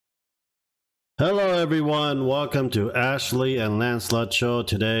Hello everyone, welcome to Ashley and Lancelot Show.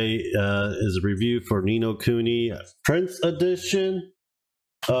 Today is a review for Ni no Kuni Prince Edition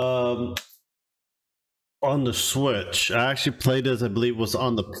on the Switch. I actually played this, I believe was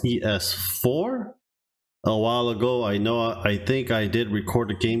on the PS4 a while ago. I think I did record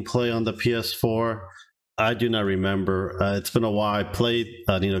a gameplay on the PS4. I do not remember. It's been a while. I played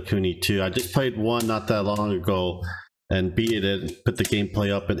Ni no Kuni 2. I just played one not that long ago and beat it, put the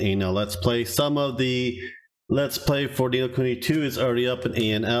gameplay up in ANL Let's Play. Some of the Let's Play for Ni no Kuni 2 is already up in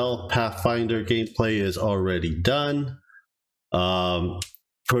ANL. Pathfinder gameplay is already done.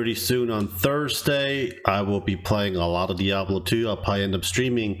 Pretty soon on Thursday, I will be playing a lot of Diablo 2. I'll probably end up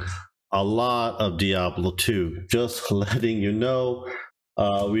streaming a lot of Diablo 2. Just letting you know.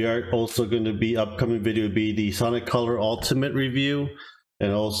 We are also going to be, upcoming video will be the Sonic Color Ultimate review,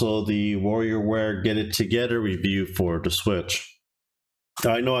 and also the WarriorWare Get It Together review for the Switch.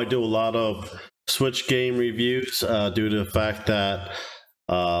 I know I do a lot of Switch game reviews due to the fact that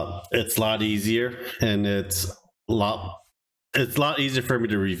it's a lot easier, and it's a lot easier for me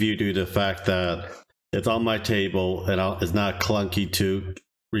to review due to the fact that it's on my table and it's not clunky to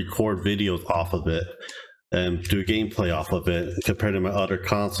record videos off of it and do gameplay off of it compared to my other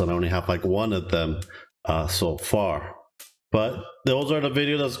console. I only have like one of them so far. But those are the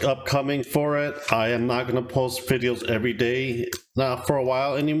videos that's upcoming for it. I am not going to post videos every day, not for a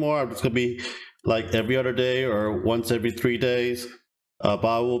while anymore. I'm just going to be like every other day or once every 3 days. But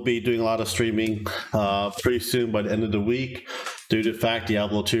I will be doing a lot of streaming pretty soon by the end of the week, due to the fact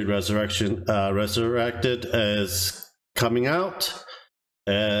Diablo 2 Resurrected is coming out.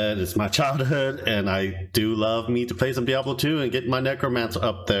 And it's my childhood, and I do love me to play some Diablo 2 and get my Necromancer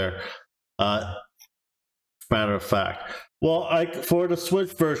up there. Matter of fact. Well, for the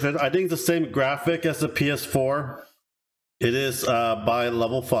Switch version, I think it's the same graphic as the PS4. It is by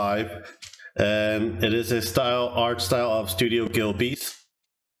Level 5, and it is a art style of Studio Ghibli.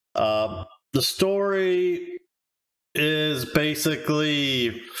 The story is basically,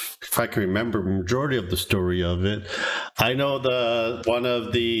 if I can remember, majority of the story of it. I know one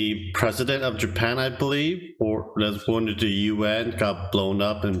of the president of Japan, I believe, or that's one of the UN, got blown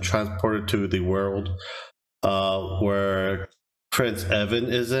up and transported to the world where Prince Evan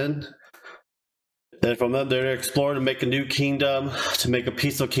is in. And from them, they're exploring to make a new kingdom, to make a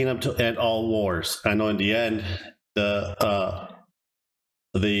peaceful kingdom to end all wars. I know in the end, the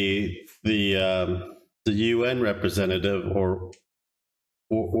UN representative, or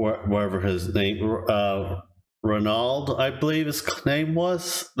whatever his name, Ronald, I believe his name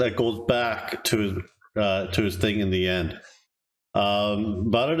was, that goes back to his thing in the end.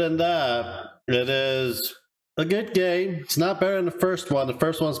 But other than that, it is a good game. It's not better than the first one. The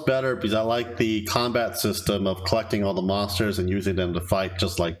first one's better because I like the combat system of collecting all the monsters and using them to fight,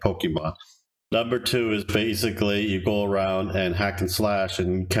 just like Pokemon. Number 2 is basically you go around and hack and slash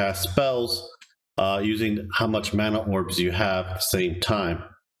and cast spells using how much mana orbs you have at the same time.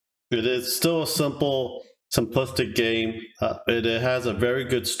 It is still a simple, simplistic game. It has a very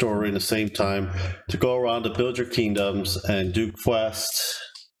good story in the same time, to go around to build your kingdoms and do quests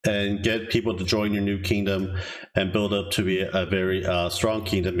and get people to join your new kingdom and build up to be a very strong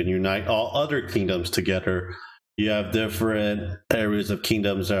kingdom and unite all other kingdoms together. You have different areas of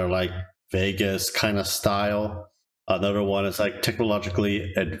kingdoms that are like Vegas kind of style. Another one is like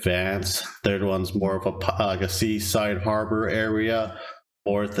technologically advanced. Third one's more of like a seaside harbor area.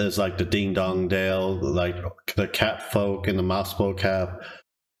 Fourth is like the Ding Dong Dale, like the cat folk and the mouse folk have.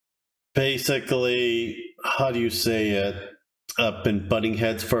 Basically, how do you say it? Been butting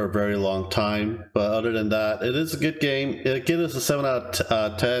heads for a very long time, but other than that, it is a good game. It gives us a 7 out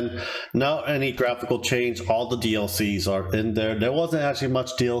of 10. Not any graphical change. All the DLCs are in there. There wasn't actually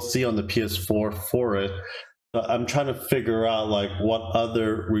much DLC on the PS4 for it. I'm trying to figure out like what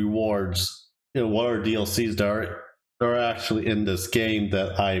other rewards, what are DLCs that are actually in this game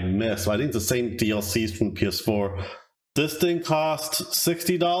that I missed. So I think it's the same DLCs from PS4. This thing costs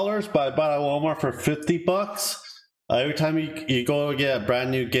 $60, but I bought it at Walmart for $50. Every time you go get a brand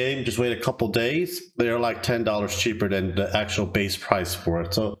new game, just wait a couple days. They're like $10 cheaper than the actual base price for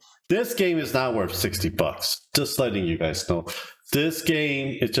it. So this game is not worth $60. Just letting you guys know. This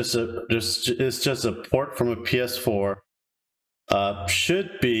game is just a port from a PS4. Should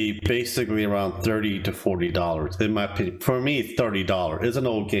be basically around $30 to $40 in my opinion. For me, it's $30. It's an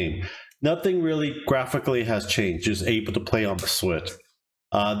old game. Nothing really graphically has changed. Just able to play on the Switch.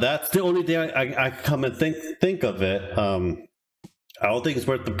 That's the only thing I come and think of it. I don't think it's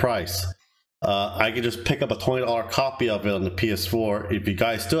worth the price. I could just pick up a $20 copy of it on the PS4. If you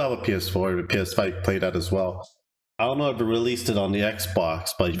guys still have a PS4 or a PS5, play that as well. I don't know if it released it on the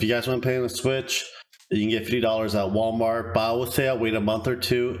Xbox, but if you guys want to play on the Switch, you can get $50 at Walmart. But I would say I'll wait a month or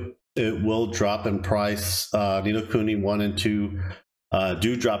two. It will drop in price. Ni no Kuni 1 and 2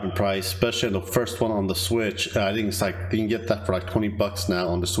 do drop in price, especially the first one on the Switch. I think it's like you can get that for like $20 now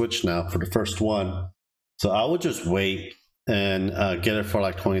on the Switch now for the first one. So I would just wait and get it for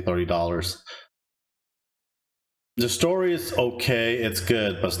like $20-$30. The story is okay, it's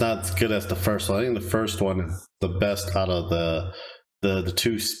good, but it's not as good as the first one. I think the first one is the best out of the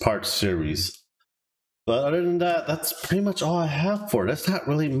two-part series. But other than that, that's pretty much all I have for it. That's not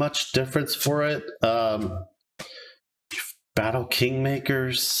really much difference for it. Battle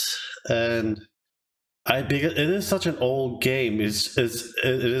Kingmakers, and it is such an old game. It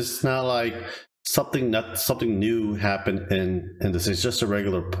is not like something new happened in this. It's just a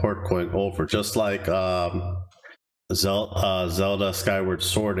regular port going over, just like Zelda Skyward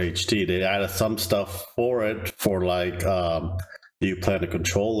Sword HD. They added some stuff for it, for like you play on a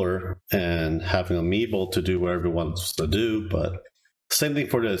controller and having amiibo to do what everyone wants to do. But same thing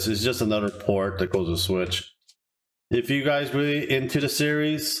for this. It's just another port that goes to Switch. If you guys really into the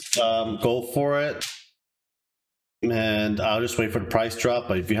series, go for it. And I'll just wait for the price drop.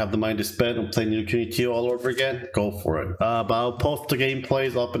 But if you have the money to spend and play Ni no Kuni 2 all over again, go for it. But I'll post the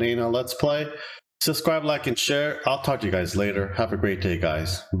gameplays up in A&L Let's Play. Subscribe, like, and share. I'll talk to you guys later. Have a great day,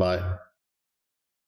 guys. Bye.